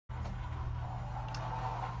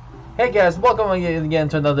Hey guys, welcome again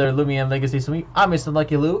to another Loomian Legacy Sweep. I'm Mr.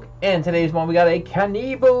 Lucky Luke, and today's one we got a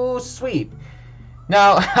KANIBO sweep.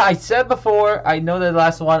 Now, I said before, I know the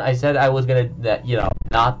last one, I said I was gonna,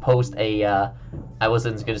 not post a, I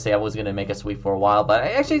wasn't gonna say I was gonna make a sweep for a while, but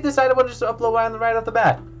I actually decided I wanted to upload one right off the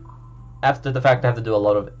bat. After the fact I have to do a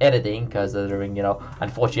lot of editing, because during,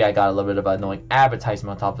 unfortunately I got a little bit of annoying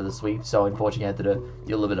advertisement on top of the sweep, so unfortunately I had to do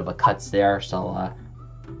a little bit of a cuts there, so,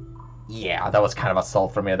 yeah, that was kind of a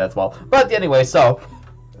salt for me as well. But anyway, so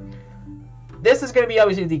this is going to be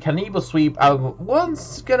obviously the KANIBO sweep. I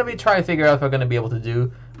was going to be trying to figure out if I'm going to be able to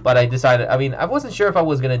do, but I decided, I wasn't sure if I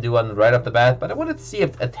was going to do one right off the bat, but I wanted to see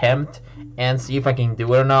if attempt and see if I can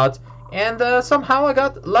do it or not. And somehow I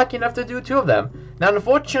got lucky enough to do two of them. Now,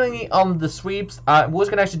 unfortunately, on the sweeps, I was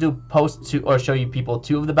going to actually do post two or show you people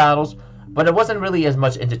two of the battles, but it wasn't really as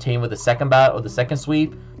much entertained with the second battle or the second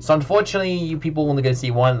sweep. So unfortunately, you people only gonna see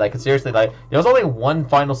one. Like seriously, like there was only one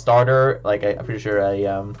final starter. Like I'm pretty sure it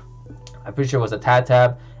was a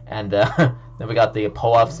Tab, and then we got the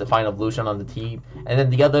Poafs, the final evolution on the team, and then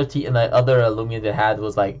the other team and the other Loomian they had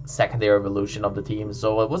was like secondary evolution of the team.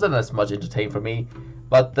 So it wasn't as much entertaining for me.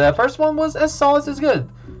 But the first one was as solid as good.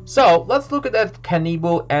 So let's look at that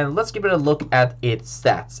KANIBO and let's give it a look at its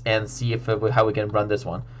stats and see if how we can run this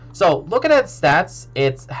one. So, looking at stats,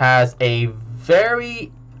 it has a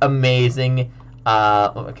very amazing,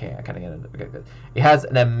 okay, I kind of get it, okay, good. It has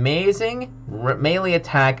an amazing melee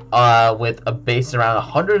attack, with a base around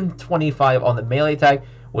 125 on the melee attack,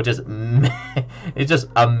 which is, it's just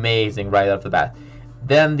amazing right off the bat.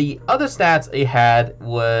 Then the other stats it had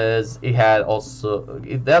the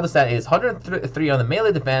other stat is 103 on the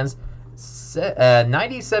melee defense,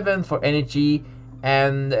 97 for energy,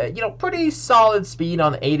 and pretty solid speed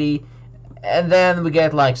on 80. And then we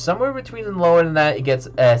get like somewhere between and lower than that, it gets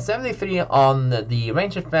 73 on the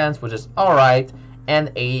range defense, which is alright,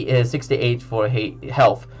 and 68 for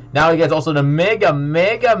health. Now it gets also the mega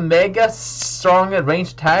strong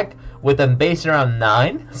range attack with a base around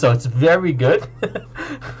 9, so it's very good.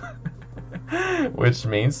 Which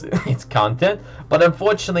means it's content. But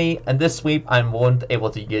unfortunately, in this sweep, I won't able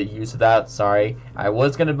to get used to that. Sorry. I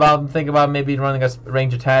was gonna think about maybe running a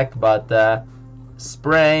range attack, but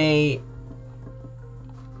spray,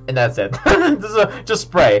 and that's it. Just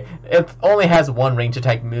spray. It only has one range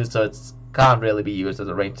attack move, so it can't really be used as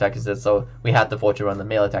a range attack instead. So we had to fortunately run the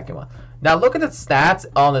melee attacking one. Now look at its stats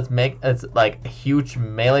on its like huge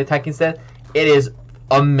melee attacking set. It is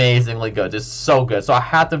amazingly good. It's so good. So I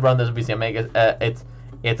had to run this VC make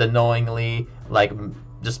it's annoyingly like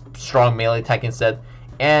just strong melee attacking set,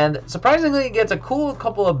 and surprisingly it gets a cool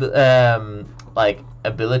couple of like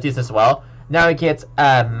abilities as well. Now it gets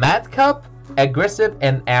Mad Cup, Aggressive,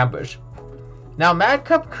 and Ambush. Now Mad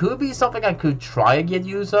Cup could be something I could try to get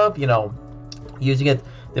use of. Using it.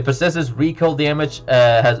 The processor's recoil damage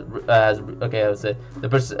has okay. I would say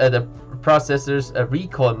the processor's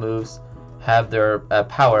recoil moves have their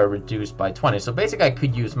power reduced by 20. So basically I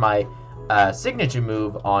could use my signature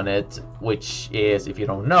move on it, which is, if you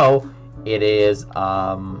don't know, it is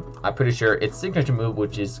I'm pretty sure its signature move,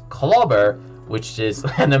 which is Clawber, which is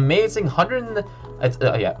an amazing 100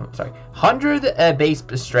 base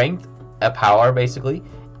strength power basically,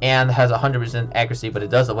 and has 100% accuracy, but it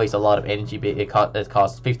does waste a lot of energy. It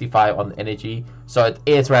costs 55 on the energy, so it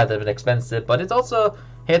is rather expensive, but it's also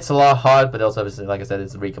hits a lot hard, but also obviously, like I said,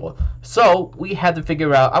 it's recoil. So we had to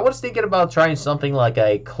figure out. I was thinking about trying something like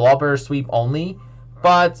a Clawber sweep only,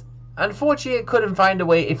 but unfortunately I couldn't find a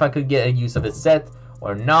way if I could get a use of its set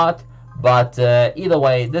or not. But either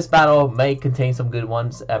way, this battle may contain some good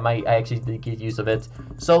ones. I might actually get use of it.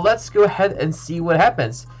 So let's go ahead and see what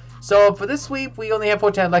happens. So for this sweep, we only have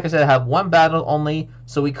 4 like I said, have one battle only,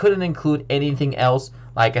 so we couldn't include anything else.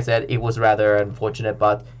 Like I said, it was rather unfortunate,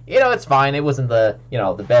 but it's fine. It wasn't the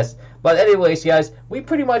the best. But anyways, guys, we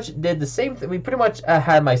pretty much did the same thing. We pretty much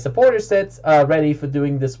had my supporter sets ready for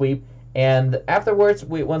doing the sweep, and afterwards,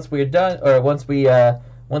 once we send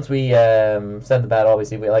the battle,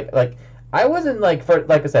 obviously we like I wasn't like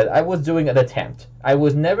I said, I was doing an attempt. I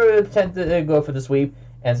was never attempted to go for the sweep,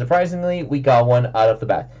 and surprisingly, we got one out of the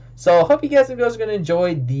bat. So I hope you guys are going to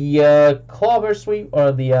enjoy the Clawber sweep,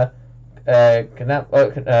 or the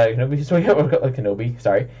Kenobi sweep, or Kenobi,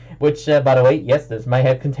 sorry. Which, by the way, yes, this might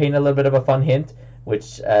have contained a little bit of a fun hint,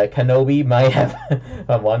 which Kenobi might have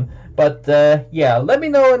one. But yeah, let me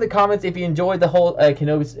know in the comments if you enjoyed the whole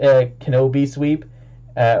Kenobi sweep,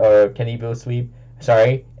 or KANIBO sweep.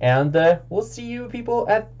 Sorry, and we'll see you people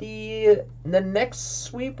at the next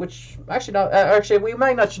sweep, which actually not actually we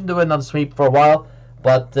might not do another sweep for a while.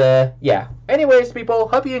 But yeah. Anyways, people,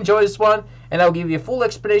 hope you enjoyed this one, and I'll give you a full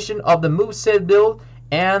explanation of the moveset build.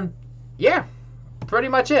 And yeah, pretty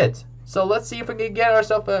much it. So let's see if we can get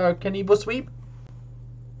ourselves a KANIBO sweep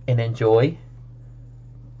and enjoy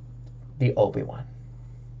the Obi-Wan.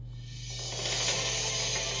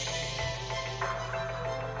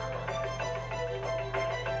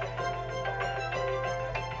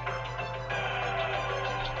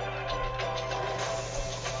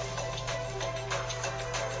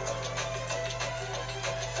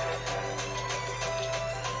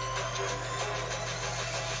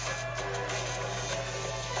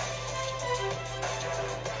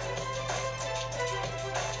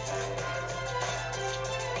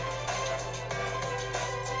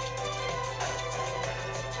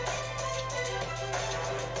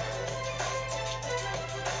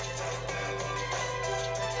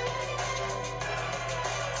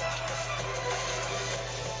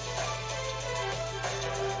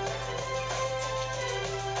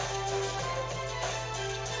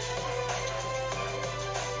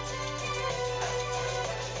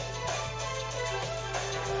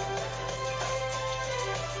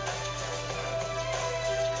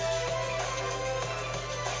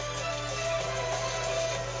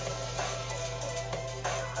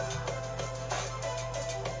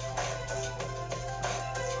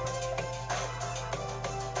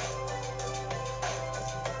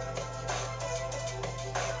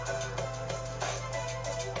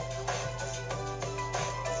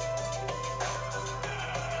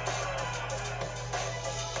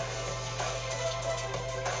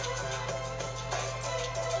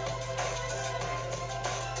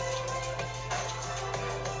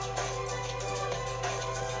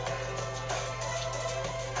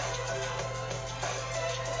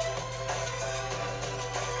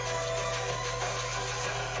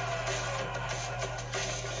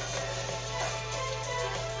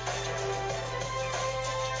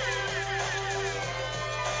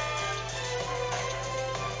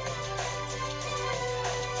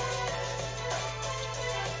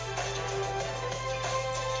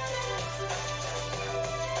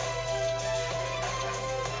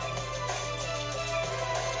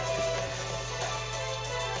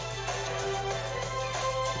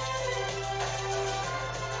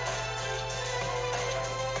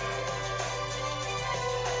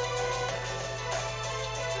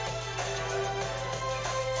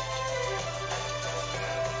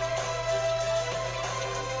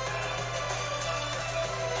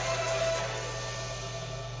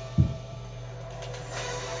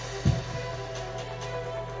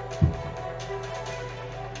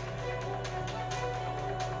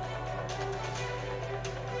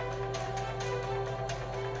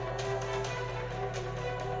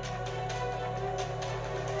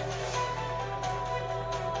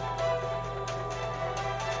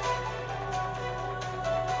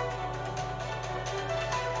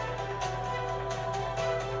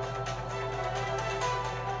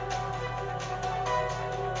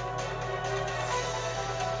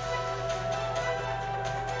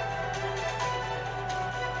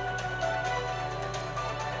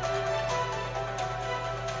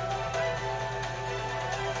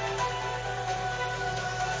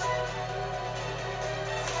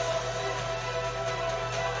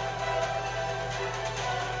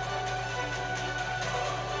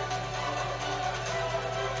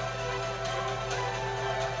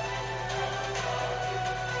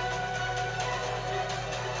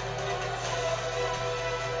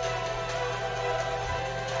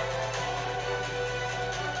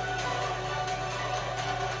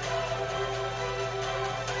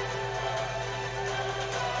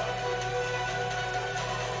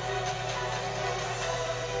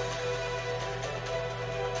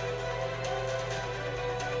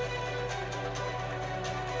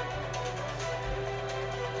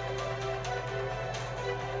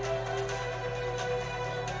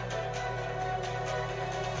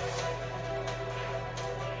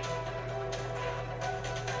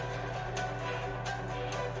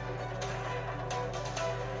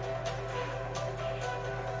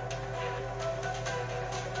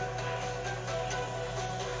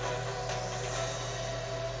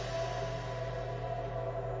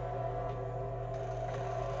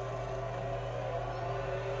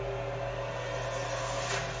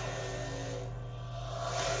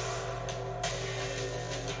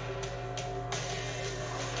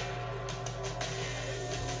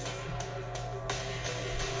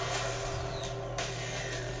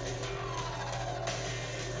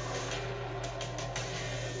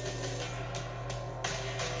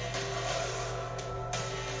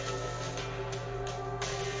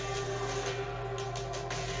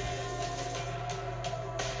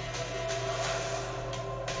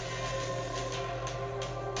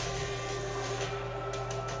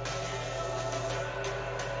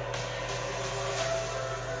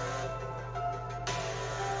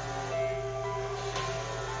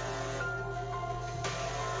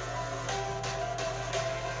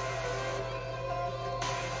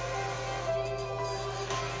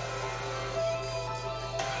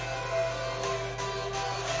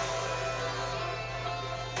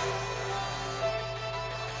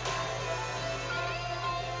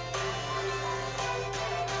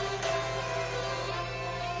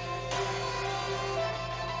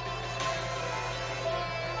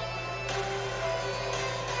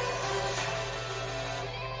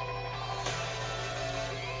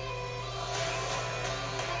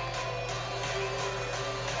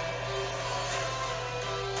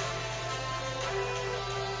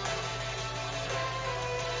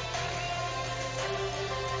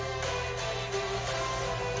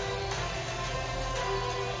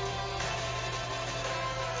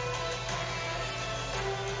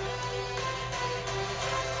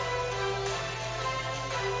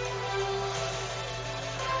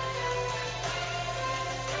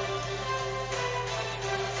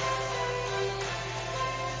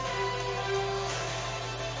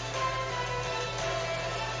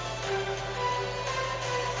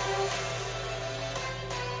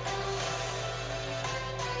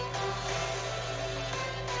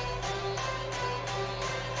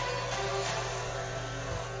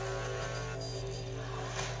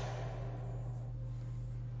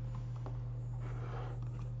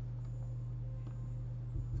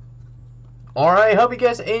 Alright, hope you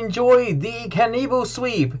guys enjoyed the KANIBO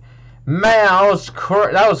sweep. Man,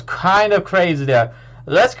 that was kind of crazy there.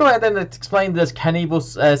 Let's go ahead and explain this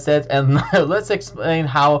KANIBO set, and let's explain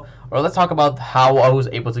how, or let's talk about how I was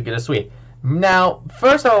able to get a sweep. Now,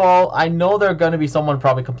 first of all, I know there's going to be someone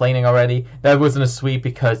probably complaining already that it wasn't a sweep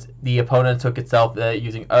because the opponent took itself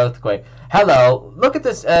using Earthquake. Hello, look at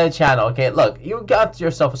this channel, okay? Look, you got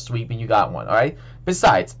yourself a sweep and you got one, alright?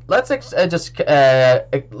 Besides, let's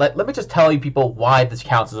let me just tell you people why this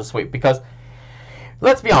counts as a sweep, because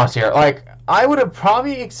let's be honest here, like, I would have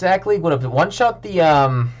probably would have one-shot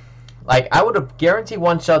the, like, I would have guaranteed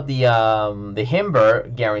one-shot the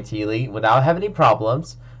Himber, guaranteedly, without having any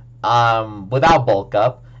problems. Without bulk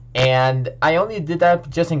up, and I only did that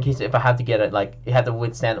just in case if I had to get it, like it had to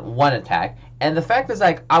withstand one attack. And the fact is,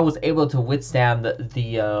 like, I was able to withstand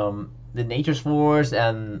the Nature's Force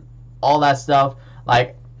and all that stuff.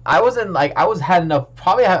 Like, I wasn't like I was had enough.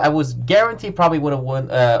 Probably I was guaranteed probably would have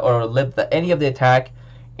won or lived any of the attack.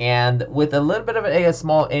 And with a little bit of a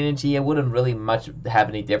small energy, it wouldn't really much have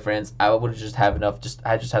any difference. I would just have enough.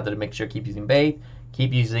 I just have to make sure keep using bait,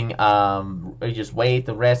 keep using just weight,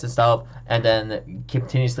 the rest and stuff, and then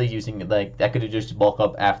continuously using, like, that could have just bulk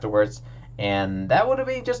up afterwards, and that would have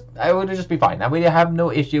been I would have just be fine. I would have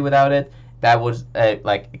no issue without it. That was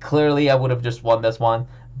like, clearly I would have just won this one,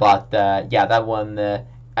 but yeah, that one.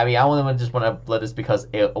 I mean, I only just want to play this because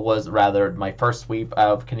it was rather my first sweep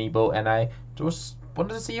of KANIBO, and I just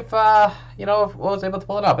wanted to see if if I was able to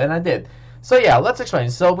pull it up, and I did. So yeah, let's explain.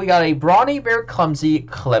 So we got a brawny, very clumsy,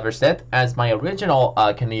 Clawber set, as my original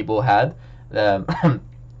KANIBO had. The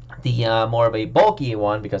more of a bulky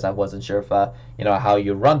one, because I wasn't sure if how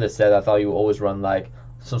you run this set. I thought you always run like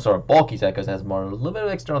some sort of bulky set because it has a little bit of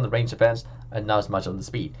extra on the range defense and not as much on the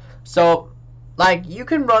speed. So, like, you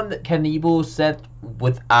can run the KANIBO set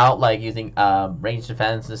without, like, using range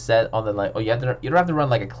defense set on the, like, you don't have to run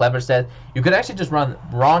like a Clawber set. You could actually just run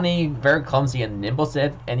brawny, very clumsy and nimble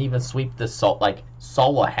set, and even sweep the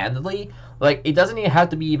solo handedly. Like, it doesn't even have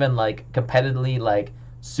to be even like competitively like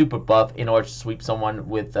super buff in order to sweep someone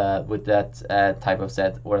with that type of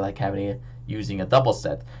set, or like using a double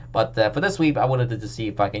set. But for this sweep, I wanted to see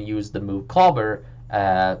if I can use the move Clawber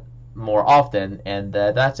more often, and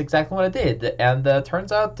that's exactly what I did. And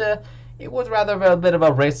turns out it was rather a bit of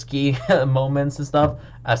a risky moments and stuff,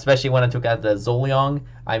 especially when I took out the Zoliong.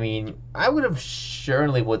 I mean, I would have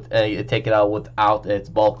surely would take it out without its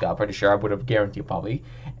bulk up. Pretty sure I would have guaranteed probably.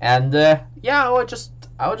 And yeah, I would just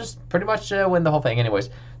pretty much win the whole thing.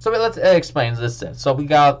 Anyways, so let's explain this set. So we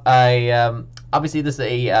got a obviously this is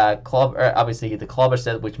a Clawber, obviously the Clawber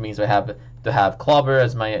set, which means we have to have Clawber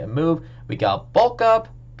as my move. We got bulk up,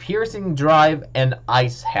 Piercing Drive, and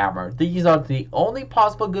Ice Hammer. These are the only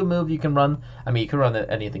possible good move you can run. I mean, you can run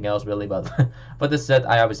anything else really, but but this set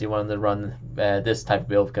I obviously wanted to run this type of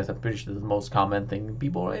build because I'm pretty sure it's the most common thing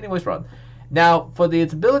people anyways run. Now, for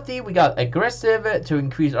its ability, we got Aggressive to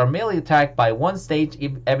increase our melee attack by 1 stage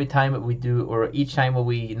every time we do, or each time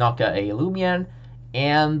we knock out a Loomian.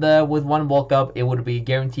 And with 1 bulk up, it would be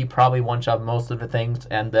guaranteed probably one-shot most of the things.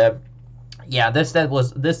 And yeah, this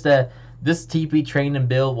TP training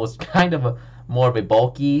build was kind of more of a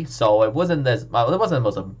bulky, so it wasn't it wasn't the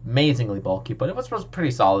most amazingly bulky, but it was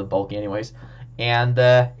pretty solid bulky anyways. And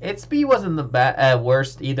its speed wasn't the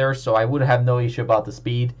worst either, so I would have no issue about the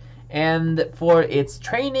speed. And for its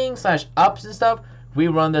training / ups and stuff, we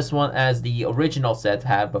run this one as the original set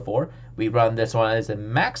had before. We run this one as a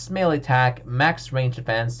max melee attack, max range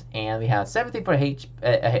defense, and we have 70 for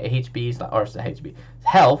HP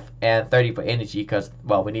health, and 30 for energy, because,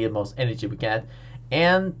 well, we need the most energy we can.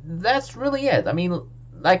 And that's really it. I mean,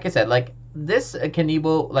 like I said, like, this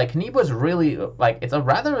KANIBO is really, like, it's a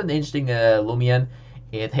rather interesting Loomian.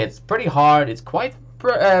 It hits pretty hard. It's quite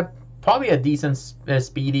probably a decent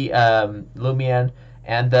speedy Loomian,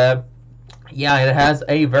 and yeah, it has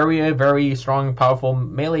a very strong, powerful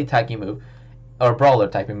melee attacking move, or brawler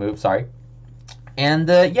typing move. Sorry, and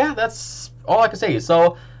yeah, that's all I can say.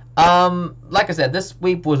 So, like I said, this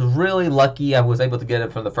sweep was really lucky. I was able to get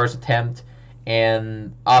it from the first attempt,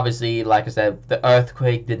 and obviously, like I said, the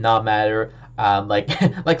earthquake did not matter.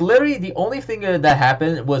 Like literally, the only thing that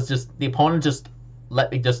happened was just the opponent just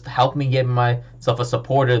help me get myself a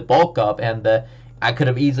supported bulk up, and I could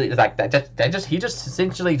have easily he just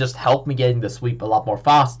essentially just helped me getting the sweep a lot more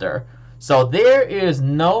faster. So there is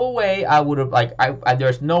no way I would have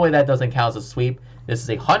there's no way that doesn't count as a sweep. This is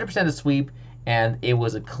 100% a sweep, and it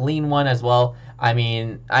was a clean one as well. I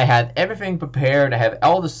mean, I had everything prepared. I have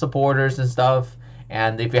all the supporters and stuff.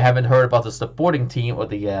 And if you haven't heard about the supporting team, or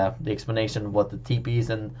the explanation of what the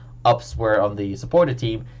TPs and upswhere on the supported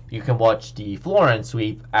team, you can watch the Florence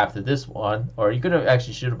sweep after this one, or you could have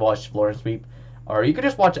actually should have watched Florence sweep, or you could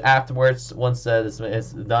just watch it afterwards once this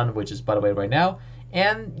is done, which is by the way right now.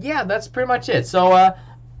 And yeah, that's pretty much it. So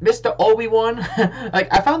Mr. Obi-Wan,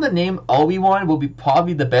 like I found the name Obi-Wan will be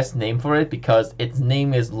probably the best name for it because its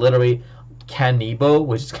name is literally KANIBO,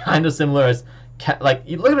 which is kind of similar as like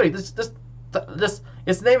literally this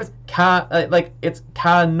its name is it's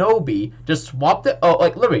Kanobi. Just swap the O,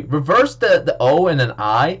 like literally reverse the O and an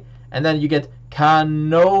I, and then you get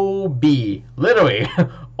Kanobi. Literally,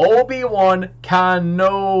 Obi-Wan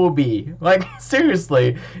Kanobi. Like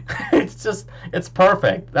seriously, it's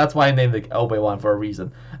perfect. That's why I named the Obi-Wan for a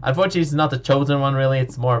reason. Unfortunately, it's not the chosen one really.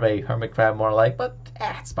 It's more of a hermit crab, more like. But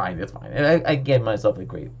it's fine. It's fine. I gave myself a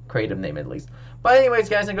great creative name at least. But anyways,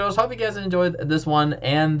 guys and girls, hope you guys enjoyed this one.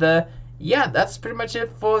 And yeah, that's pretty much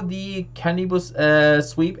it for the KANIBO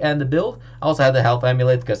sweep and the build. I also had the health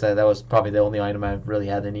amulet because that was probably the only item I've really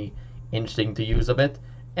had any interesting to use of it.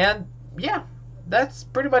 And yeah, that's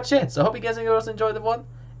pretty much it. So I hope you guys and girls enjoyed the one.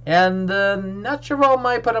 And not sure if I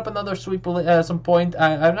might put up another sweep at some point.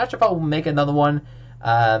 I'm not sure if I'll make another one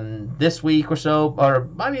this week or so, or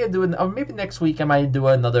maybe or maybe next week I might do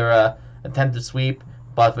another attempted sweep.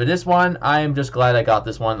 But for this one, I am just glad I got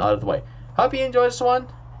this one out of the way. Hope you enjoyed this one,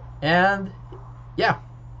 and yeah,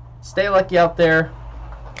 stay lucky out there,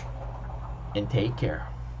 and take care.